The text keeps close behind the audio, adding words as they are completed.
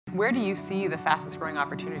Where do you see the fastest growing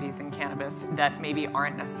opportunities in cannabis that maybe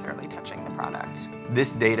aren't necessarily touching the product?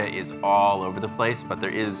 This data is all over the place, but there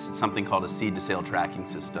is something called a seed to sale tracking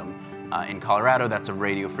system. In Colorado, that's a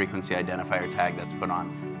radio frequency identifier tag that's put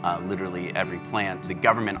on literally every plant. The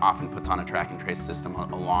government often puts on a track and trace system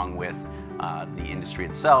along with the industry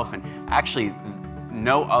itself, and actually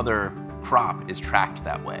no other crop is tracked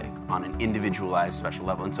that way on an individualized special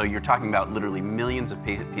level. And so you're talking about literally millions of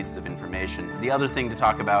pieces of information. The other thing to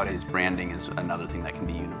talk about is branding is another thing that can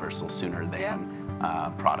be universal sooner than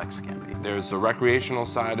products can be. There's the recreational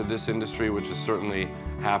side of this industry, which is certainly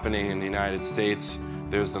happening in the United States.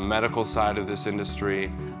 There's the medical side of this industry,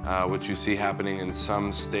 which you see happening in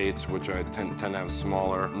some states, which tend to have a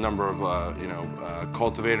smaller number of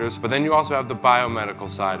cultivators. But then you also have the biomedical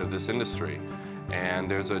side of this industry.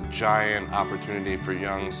 And there's a giant opportunity for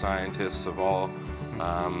young scientists of all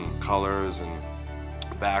colors and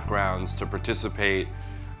backgrounds to participate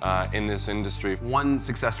in this industry. One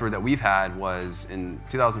success story that we've had was in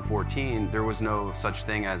 2014, there was no such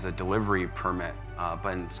thing as a delivery permit.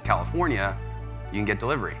 But in California, you can get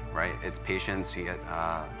delivery, right? It's patients, you get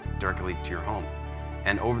directly to your home.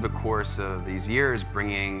 And over the course of these years,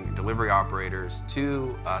 bringing delivery operators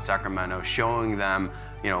to Sacramento, showing them,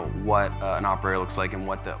 what an operator looks like and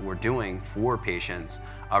what we're doing for patients,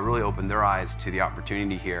 really opened their eyes to the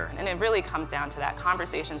opportunity here. And it really comes down to that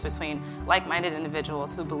conversations between like-minded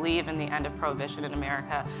individuals who believe in the end of prohibition in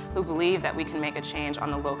America, who believe that we can make a change on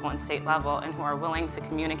the local and state level, and who are willing to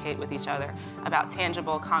communicate with each other about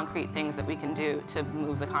tangible, concrete things that we can do to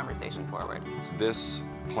move the conversation forward. This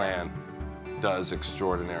plan does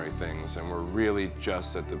extraordinary things, and we're really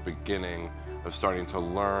just at the beginning of starting to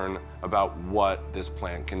learn about what this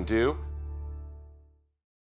plant can do.